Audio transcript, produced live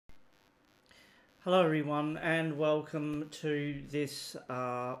Hello, everyone, and welcome to this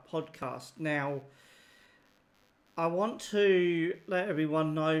podcast. Now, I want to let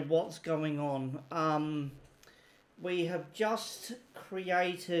everyone know what's going on. We have just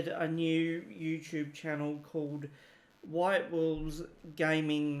created a new YouTube channel called Whitewolves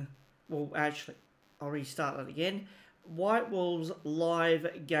Gaming. Well, actually, I'll restart that again. Whitewolves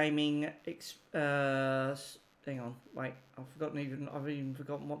Live Gaming. Hang on, wait. I've even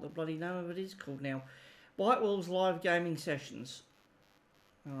forgotten what the bloody name of it is called now. Whitewolves Live Gaming Sessions.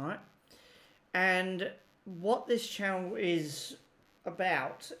 All right, and what this channel is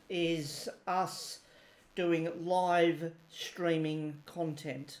about is us doing live streaming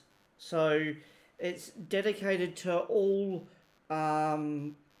content. So it's dedicated to all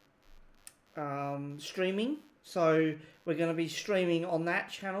streaming. So we're going to be streaming on that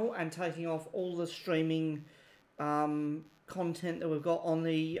channel and taking off all the streaming content that we've got on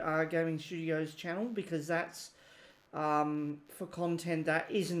the Gaming Studios channel, because that's for content that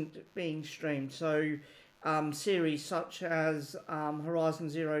isn't being streamed. So series such as Horizon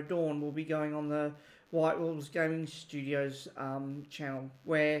Zero Dawn will be going on the Whitewolves Gaming Studios channel,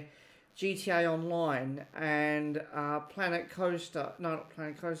 where GTA Online and Planet Coaster, no, not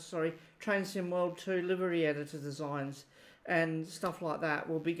Planet Coaster, sorry, Train Sim World 2 Livery editor designs and stuff like that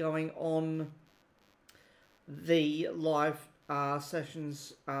will be going on the live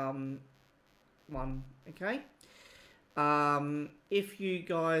sessions one, okay? If you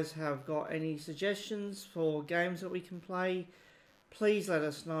guys have got any suggestions for games that we can play, please let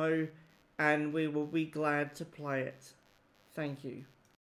us know and we will be glad to play it. Thank you.